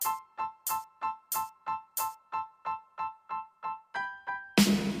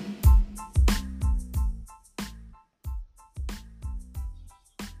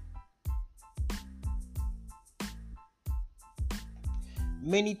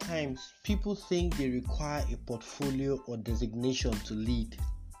Many times, people think they require a portfolio or designation to lead.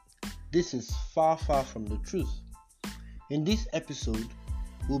 This is far from the truth. In this episode,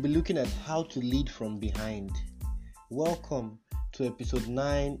 we'll be looking at how to lead from behind. Welcome to episode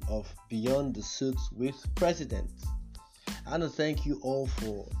 9 of Beyond the Suits with President. I want to thank you all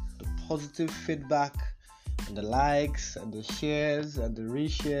for the positive feedback and the likes and the shares and the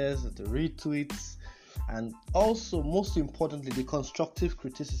reshares and the retweets, and also most importantly the constructive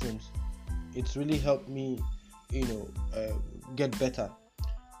criticisms. It's really helped me get better.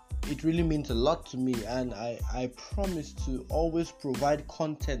 It really means a lot to me, and I promise to always provide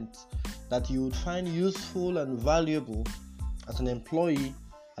content that you would find useful and valuable as an employee,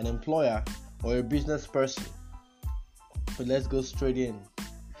 an employer, or a business person. But let's go straight in.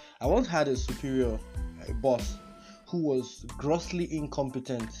 I once had a superior, a boss, who was grossly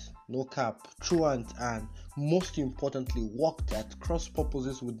incompetent, no cap, truant, and most importantly worked at cross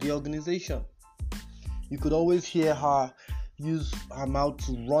purposes with the organization. You could always hear her use her mouth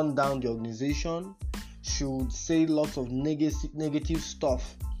to run down the organization. She would say lots of negative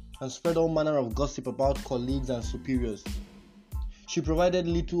stuff and spread all manner of gossip about colleagues and superiors. She provided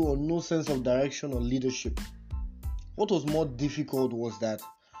little or no sense of direction or leadership. What was more difficult was that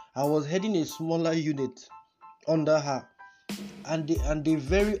I was heading a smaller unit under her, and they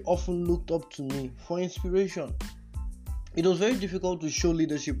very often looked up to me for inspiration. It was very difficult to show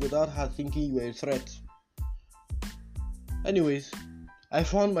leadership without her thinking you were a threat. Anyways, I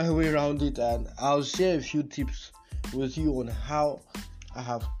found my way around it, and I'll share a few tips with you on how I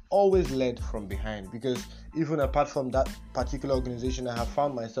have always led from behind, because even apart from that particular organization, I have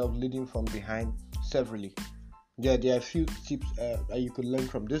found myself leading from behind severally. There are a few tips that you could learn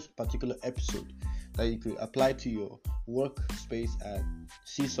from this particular episode that you could apply to your workspace and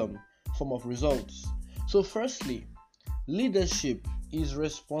see some form of results. So firstly, leadership is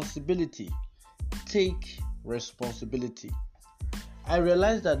responsibility. Take responsibility. I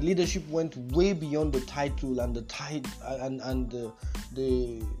realized that leadership went way beyond the title and the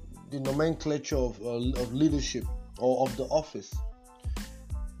nomenclature of leadership or of the office.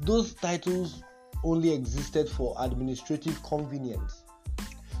 Those titles only existed for administrative convenience.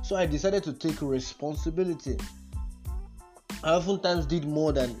 So I decided to take responsibility. I oftentimes did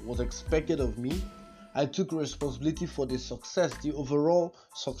more than was expected of me. I took responsibility for the overall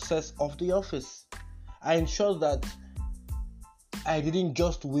success of the office. I ensured that I didn't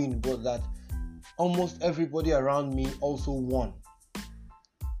just win, but that almost everybody around me also won.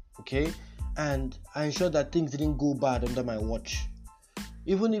 Okay? And I ensured that things didn't go bad under my watch.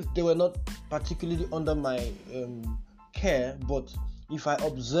 Even if they were not particularly under my care, but if I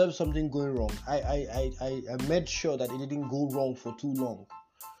observed something going wrong, I made sure that it didn't go wrong for too long.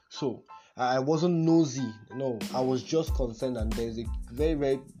 So I wasn't nosy. No, I was just concerned, and there's a very,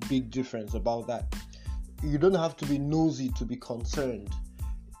 very big difference about that. You don't have to be nosy to be concerned.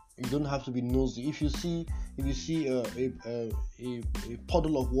 You don't have to be nosy. If you see a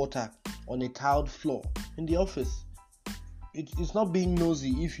puddle of water on a tiled floor in the office, it's not being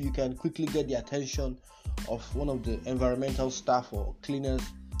nosy if you can quickly get the attention of one of the environmental staff or cleaners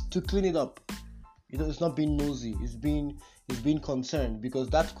to clean it up. It's not being nosy. It's being concerned, because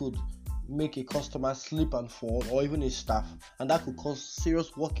that could make a customer slip and fall, or even a staff, and that could cause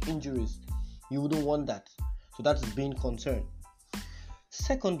serious work injuries. You wouldn't want that. So that is being concerned.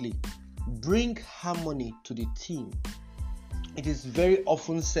 Secondly, bring harmony to the team. It is very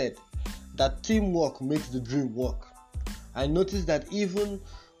often said that teamwork makes the dream work. I noticed that even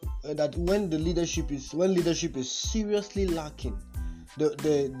that when leadership is seriously lacking,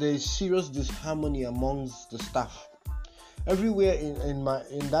 there is serious disharmony amongst the staff. Everywhere in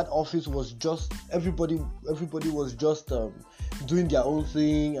that office was just everybody was just doing their own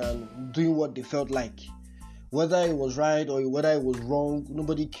thing and doing what they felt like. Whether it was right or whether it was wrong,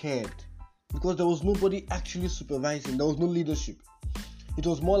 nobody cared, because there was nobody actually supervising. There was no leadership. It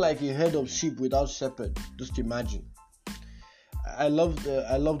was more like a herd of sheep without shepherd. Just imagine. I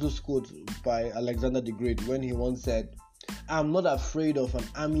love this quote by Alexander the Great, when he once said, "I am not afraid of an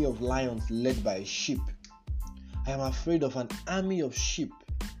army of lions led by a sheep. I am afraid of an army of sheep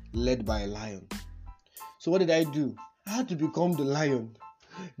led by a lion." So what did I do? I had to become the lion,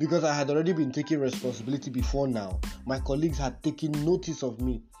 because I had already been taking responsibility before now. My colleagues had taken notice of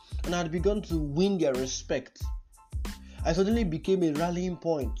me, and I had begun to win their respect. I suddenly became a rallying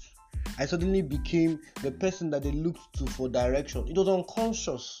point. I suddenly became the person that they looked to for direction. It was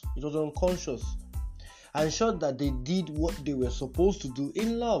unconscious. I ensured that they did what they were supposed to do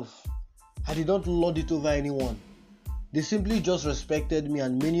in love. I did not lord it over anyone. They simply just respected me,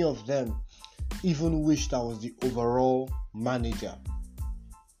 and many of them even wished I was the overall manager.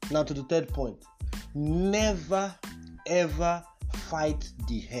 Now to the third point. Never ever fight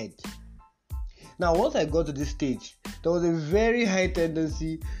the head. Now once I got to this stage, there was a very high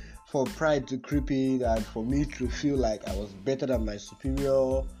tendency for pride to creep in and for me to feel like I was better than my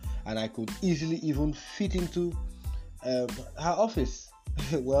superior and I could easily even fit into her office.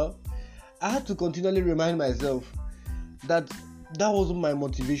 Well, I had to continually remind myself that wasn't my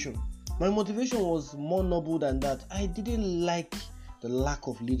motivation. My motivation was more noble than that. I didn't like the lack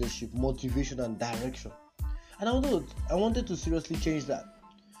of leadership, motivation, and direction. And I wanted to seriously change that.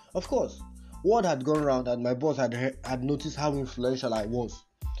 Of course, word had gone round and my boss had noticed how influential I was.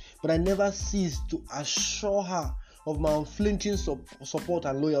 But I never ceased to assure her of my unflinching support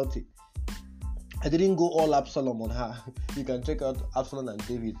and loyalty. I didn't go all Absalom on her. You can check out Absalom and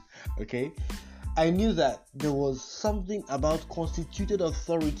David, okay? I knew that there was something about constituted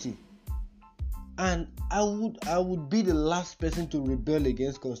authority, and I would be the last person to rebel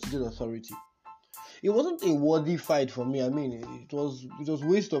against constituted authority. It wasn't a worthy fight for me. I mean, it was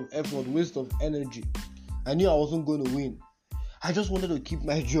waste of effort, waste of energy. I knew I wasn't going to win. I just wanted to keep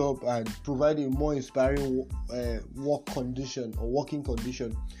my job and provide a more inspiring working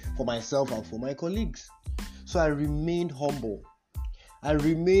condition for myself and for my colleagues. So I remained humble.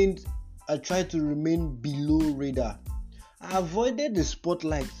 I tried to remain below radar. I avoided the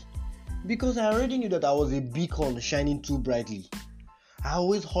spotlight because I already knew that I was a beacon shining too brightly. I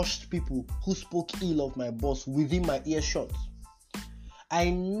always hushed people who spoke ill of my boss within my earshot. I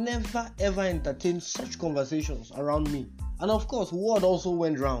never ever entertained such conversations around me. And of course, word also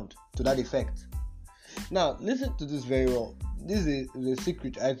went round to that effect. Now, listen to this very well. This is a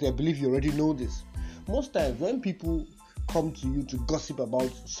secret. I believe you already know this. Most times, when people come to you to gossip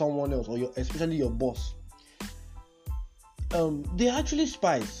about someone else, or especially your boss, they're actually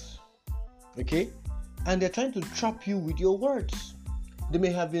spies, okay? And they're trying to trap you with your words. They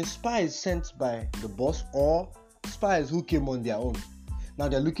may have been spies sent by the boss or spies who came on their own. Now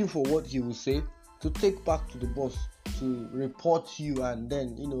they're looking for what he will say to take back to the boss, to report you and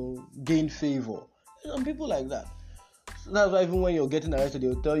then, gain favor. Some people like that. So that's why even when you're getting arrested,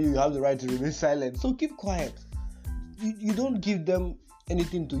 they'll tell you have the right to remain silent. So keep quiet. You don't give them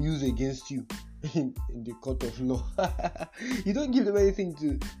anything to use against you in the court of law. You don't give them anything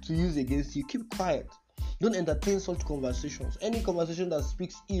to use against you. Keep quiet. Don't entertain such conversations. Any conversation that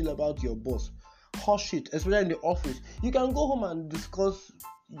speaks ill about your boss, hush it, especially in the office. You can go home and discuss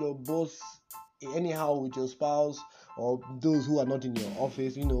your boss anyhow with your spouse or those who are not in your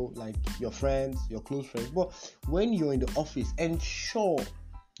office, like your friends, your close friends. But when you're in the office, ensure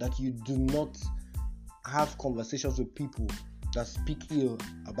that you do not have conversations with people that speak ill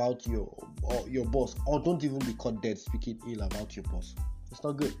about your boss, or don't even be caught dead speaking ill about your boss. It's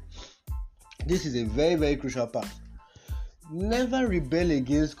not good. This is a very, very crucial part. Never rebel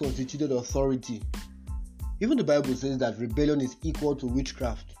against constituted authority. Even the Bible says that rebellion is equal to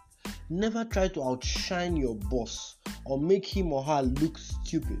witchcraft. Never try to outshine your boss or make him or her look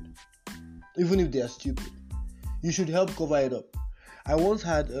stupid, even if they are stupid. You should help cover it up. I once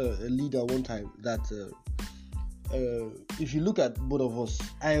had a leader one time that if you look at both of us,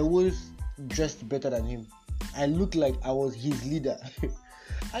 I always dressed better than him. I looked like I was his leader.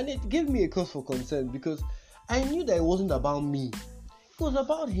 And it gave me a cause for concern because I knew that it wasn't about me. It was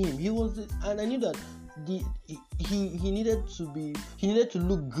about him. And I knew that he needed to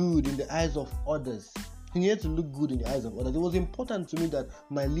look good in the eyes of others. He needed to look good in the eyes of others. It was important to me that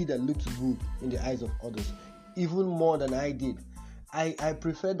my leader looked good in the eyes of others, even more than I did. I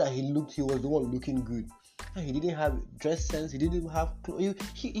preferred that he was the one looking good. And he didn't have dress sense. He didn't have clothes.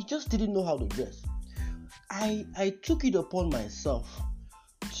 He just didn't know how to dress. I took it upon myself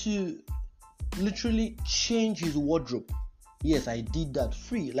to literally change his wardrobe. Yes, I did that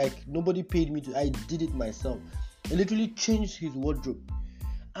free. Like nobody paid me to. I did it myself. I literally changed his wardrobe,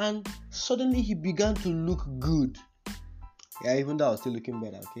 and suddenly he began to look good. Yeah, even though I was still looking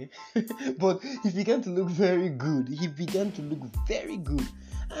better, okay? But he began to look very good.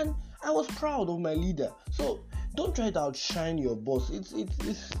 And I was proud of my leader. So don't try to outshine your boss. It's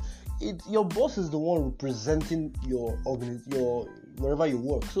your boss is the one representing your wherever you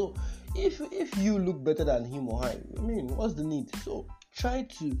work. So if you look better than him or her, what's the need? So try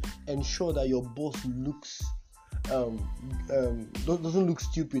to ensure that your boss looks doesn't look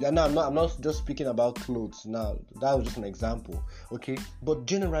stupid. And I'm not just speaking about clothes now. That was just an example, okay? But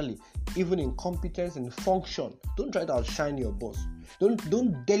generally, even in competence and function, don't try to outshine your boss.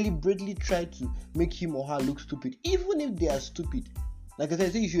 Don't deliberately try to make him or her look stupid, even if they are stupid. Like I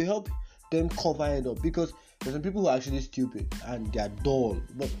said, you should help them cover it up, because there's some people who are actually stupid and they are dull,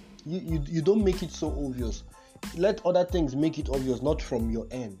 but you don't make it so obvious. Let other things make it obvious, not from your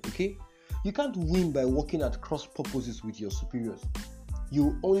end. Okay, you can't win by working at cross purposes with your superiors.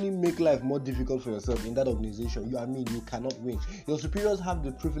 You only make life more difficult for yourself in that organization. You cannot win. Your superiors have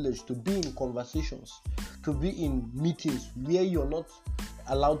the privilege to be in conversations, to be in meetings where you're not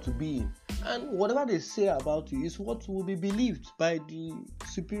allowed to be in. And whatever they say about you is what will be believed by the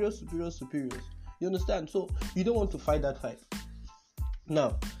superiors. You understand? So you don't want to fight that fight.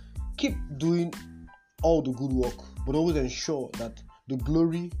 Now, keep doing all the good work, but always ensure that the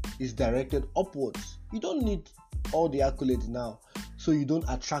glory is directed upwards. You don't need all the accolades now, so you don't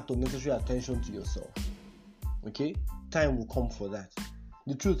attract unnecessary attention to yourself. Okay, time will come for that.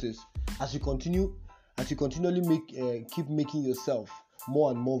 The truth is, as you continually keep making yourself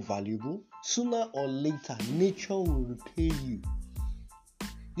more and more valuable, sooner or later, nature will repay you.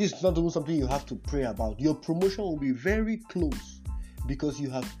 This is not even something you have to pray about. Your promotion will be very close because you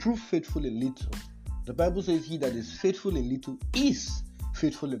have proved faithful in little. The Bible says, "He that is faithful in little is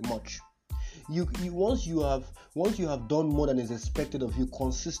faithful in much." Once you have done more than is expected of you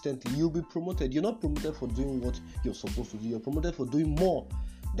consistently, you'll be promoted. You're not promoted for doing what you're supposed to do. You're promoted for doing more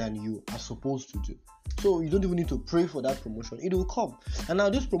than you are supposed to do. So you don't even need to pray for that promotion. It will come. And now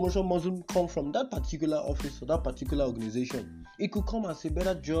this promotion mustn't come from that particular office or that particular organization. It could come as a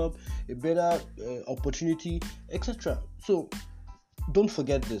better job, a better opportunity, etc. So don't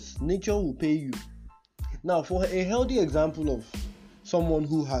forget this. Nature will pay you. Now, for a healthy example of someone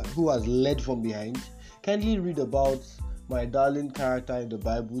who has led from behind, kindly read about my darling character in the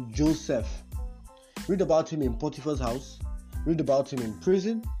Bible, Joseph. Read about him in Potiphar's house. Read about him in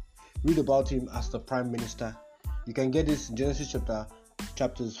prison. Read about him as the prime minister. You can get this in Genesis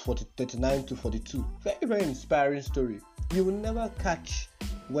chapters 39 to 42. Very, very inspiring story. You will never catch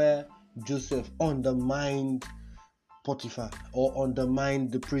where Joseph undermined Potiphar or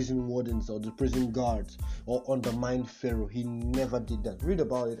undermined the prison wardens or the prison guards or undermined Pharaoh. He never did that. Read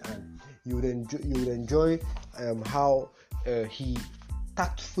about it and you would enjoy how he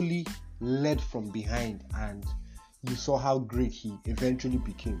tactfully led from behind, and you saw how great he eventually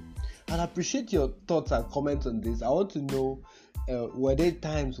became. And I appreciate your thoughts and comments on this. I want to know, were there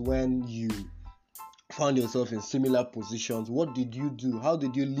times when you found yourself in similar positions? What did you do? How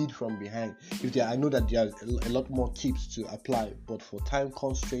did you lead from behind? I know that there are a lot more tips to apply, but for time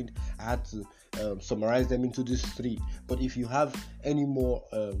constraint, I had to summarize them into these 3. But if you have any more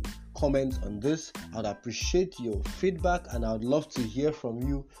comments on this, I'd appreciate your feedback, and I'd love to hear from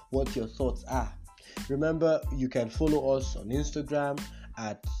you what your thoughts are. Remember, you can follow us on Instagram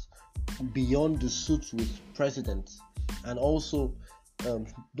at Beyond the Suits with President, and also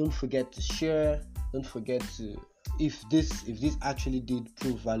don't forget to share. Don't forget to, if this actually did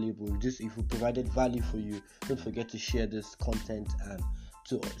prove valuable, if we provided value for you, don't forget to share this content and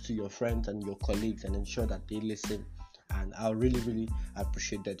to your friends and your colleagues, and ensure that they listen. And I'll really, really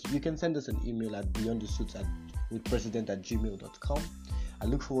appreciate that. You can send us an email at beyondthesuits@president@gmail.com. I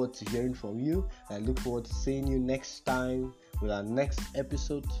look forward to hearing from you. I look forward to seeing you next time with our next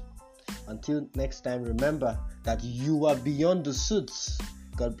episode. Until next time, remember that you are beyond the suits.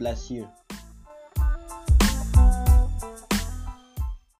 God bless you.